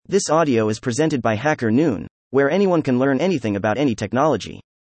This audio is presented by Hacker Noon, where anyone can learn anything about any technology.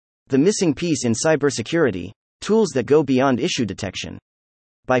 The missing piece in cybersecurity: tools that go beyond issue detection.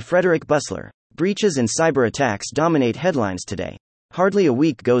 By Frederick Bussler. Breaches and cyber attacks dominate headlines today. Hardly a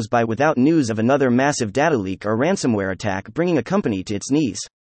week goes by without news of another massive data leak or ransomware attack bringing a company to its knees.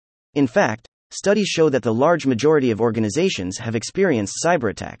 In fact, studies show that the large majority of organizations have experienced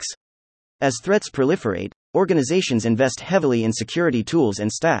cyber attacks. As threats proliferate, organizations invest heavily in security tools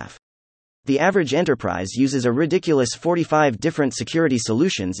and staff. The average enterprise uses a ridiculous 45 different security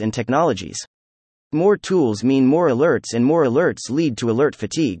solutions and technologies. More tools mean more alerts, and more alerts lead to alert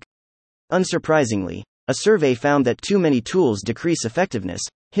fatigue. Unsurprisingly, a survey found that too many tools decrease effectiveness,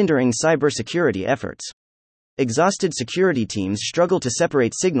 hindering cybersecurity efforts. Exhausted security teams struggle to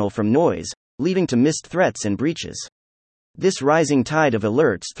separate signal from noise, leading to missed threats and breaches. This rising tide of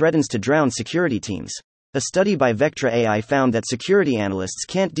alerts threatens to drown security teams. A study by Vectra AI found that security analysts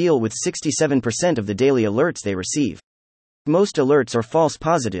can't deal with 67% of the daily alerts they receive. Most alerts are false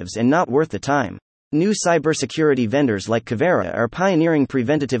positives and not worth the time. New cybersecurity vendors like Cyvera are pioneering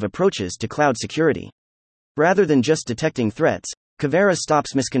preventative approaches to cloud security. Rather than just detecting threats, Cyvera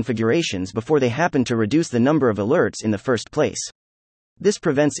stops misconfigurations before they happen to reduce the number of alerts in the first place. This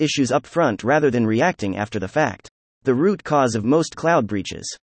prevents issues up front rather than reacting after the fact. The root cause of most cloud breaches.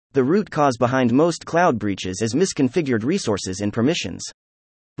 The root cause behind most cloud breaches is misconfigured resources and permissions.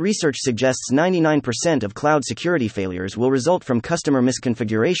 Research suggests 99% of cloud security failures will result from customer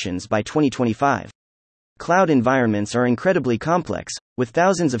misconfigurations by 2025. Cloud environments are incredibly complex, with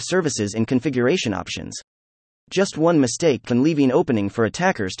thousands of services and configuration options. Just one mistake can leave an opening for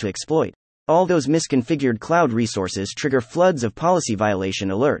attackers to exploit. All those misconfigured cloud resources trigger floods of policy violation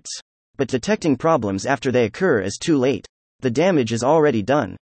alerts. But detecting problems after they occur is too late. The damage is already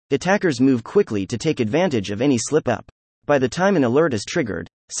done. Attackers move quickly to take advantage of any slip-up. By the time an alert is triggered,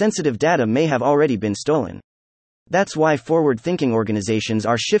 sensitive data may have already been stolen. That's why forward-thinking organizations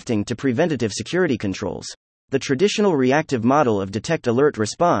are shifting to preventative security controls. The traditional reactive model of detect, alert,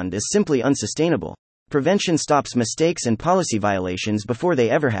 respond is simply unsustainable. Prevention stops mistakes and policy violations before they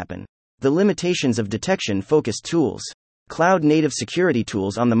ever happen. The limitations of detection-focused tools. Cloud-native security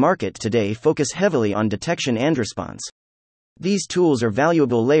tools on the market today focus heavily on detection and response. These tools are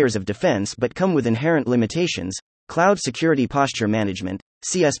valuable layers of defense but come with inherent limitations. Cloud Security Posture Management,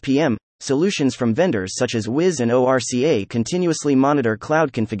 CSPM, solutions from vendors such as Wiz and ORCA continuously monitor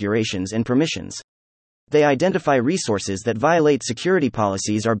cloud configurations and permissions. They identify resources that violate security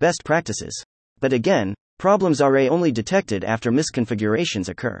policies or best practices. But again, problems are only detected after misconfigurations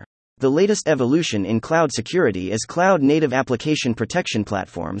occur. The latest evolution in cloud security is Cloud Native Application Protection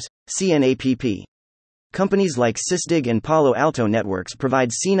Platforms, CNAPP. Companies like Sysdig and Palo Alto Networks provide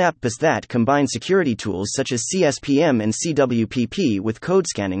CNAPPs that combine security tools such as CSPM and CWPP with code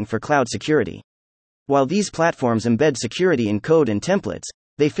scanning for cloud security. While these platforms embed security in code and templates,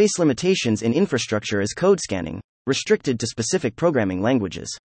 they face limitations in infrastructure as code scanning, restricted to specific programming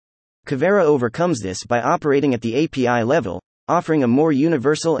languages. Cyvera overcomes this by operating at the API level, offering a more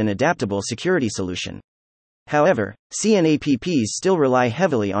universal and adaptable security solution. However, CNAPPs still rely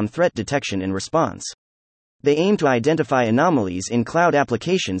heavily on threat detection and response. They aim to identify anomalies in cloud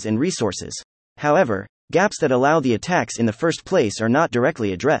applications and resources. However, gaps that allow the attacks in the first place are not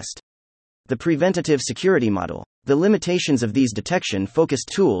directly addressed. The preventative security model. The limitations of these detection-focused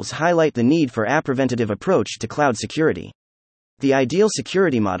tools highlight the need for a preventative approach to cloud security. The ideal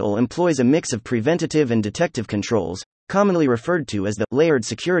security model employs a mix of preventative and detective controls, commonly referred to as the layered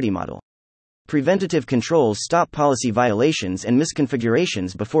security model. Preventative controls stop policy violations and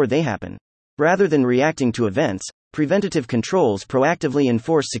misconfigurations before they happen. Rather than reacting to events, preventative controls proactively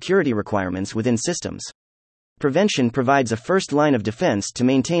enforce security requirements within systems. Prevention provides a first line of defense to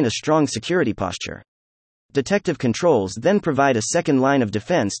maintain a strong security posture. Detective controls then provide a second line of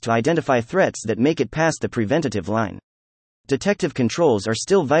defense to identify threats that make it past the preventative line. Detective controls are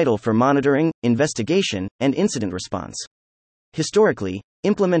still vital for monitoring, investigation, and incident response. Historically,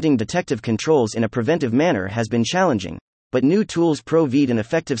 implementing detective controls in a preventive manner has been challenging, but new tools provide an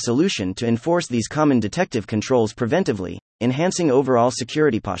effective solution to enforce these common detective controls preventively, enhancing overall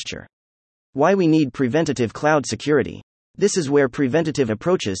security posture. Why we need preventative cloud security. This is where preventative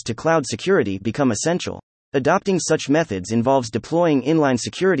approaches to cloud security become essential. Adopting such methods involves deploying inline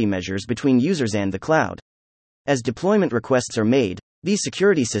security measures between users and the cloud. As deployment requests are made, these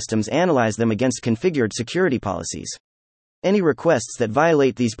security systems analyze them against configured security policies. Any requests that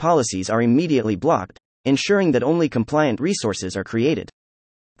violate these policies are immediately blocked, ensuring that only compliant resources are created.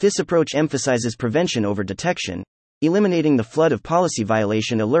 This approach emphasizes prevention over detection, eliminating the flood of policy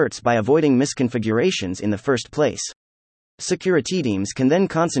violation alerts by avoiding misconfigurations in the first place. Security teams can then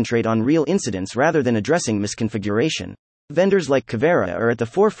concentrate on real incidents rather than addressing misconfiguration. Vendors like Kavera are at the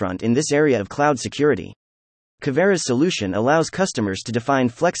forefront in this area of cloud security. Kavera's solution allows customers to define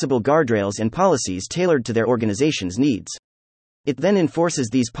flexible guardrails and policies tailored to their organization's needs. It then enforces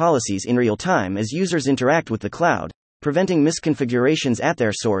these policies in real time as users interact with the cloud, preventing misconfigurations at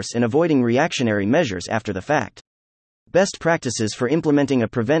their source and avoiding reactionary measures after the fact. Best practices for implementing a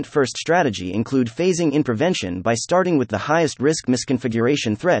prevent-first strategy include phasing in prevention by starting with the highest risk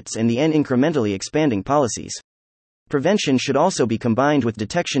misconfiguration threats and then incrementally expanding policies. Prevention should also be combined with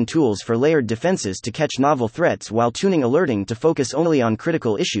detection tools for layered defenses to catch novel threats while tuning alerting to focus only on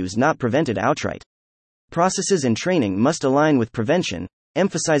critical issues not prevented outright. Processes and training must align with prevention,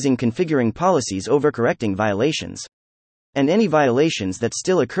 emphasizing configuring policies over correcting violations. And any violations that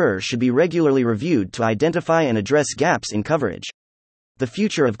still occur should be regularly reviewed to identify and address gaps in coverage. The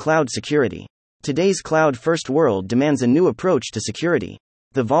future of cloud security. Today's cloud-first world demands a new approach to security.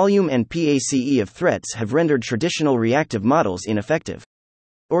 The volume and pace of threats have rendered traditional reactive models ineffective.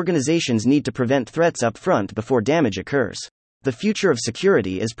 Organizations need to prevent threats up front before damage occurs. The future of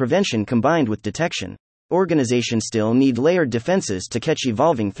security is prevention combined with detection. Organizations still need layered defenses to catch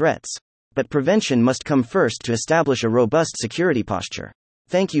evolving threats. But prevention must come first to establish a robust security posture.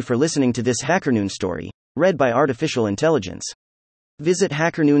 Thank you for listening to this HackerNoon story, read by Artificial Intelligence. Visit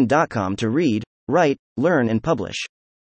hackernoon.com to read, write, learn, and publish.